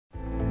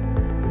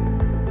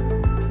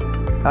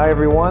Hi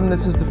everyone,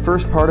 this is the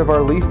first part of our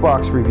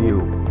Leafbox review.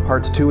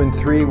 Parts 2 and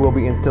 3 will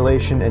be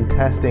installation and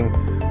testing,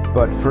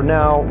 but for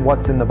now,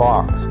 what's in the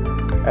box?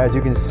 As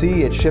you can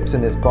see, it ships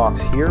in this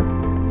box here.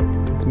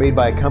 It's made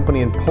by a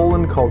company in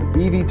Poland called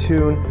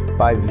EVtun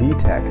by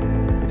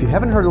vtech. If you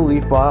haven't heard of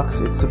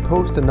Leafbox, it's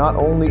supposed to not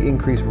only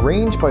increase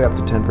range by up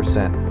to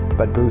 10%,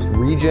 but boost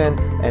regen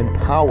and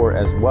power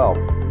as well.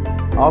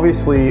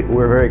 Obviously,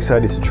 we're very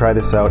excited to try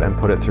this out and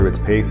put it through its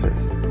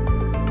paces.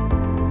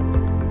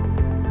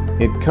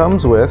 It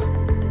comes with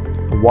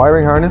a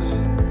wiring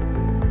harness,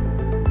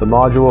 the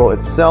module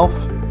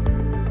itself,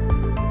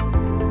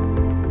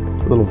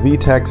 a little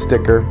vtech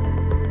sticker,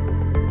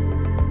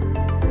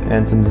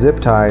 and some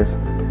zip ties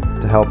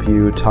to help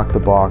you tuck the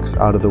box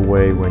out of the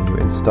way when you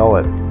install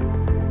it.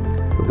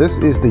 So this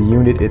is the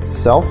unit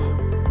itself,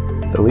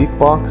 the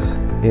Leafbox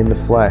in the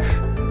flesh.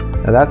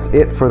 Now that's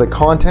it for the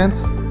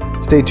contents.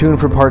 Stay tuned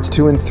for parts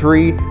 2 and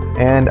 3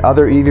 and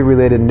other EV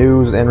related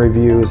news and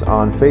reviews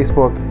on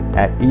Facebook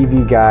at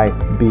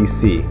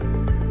EVGuyBC.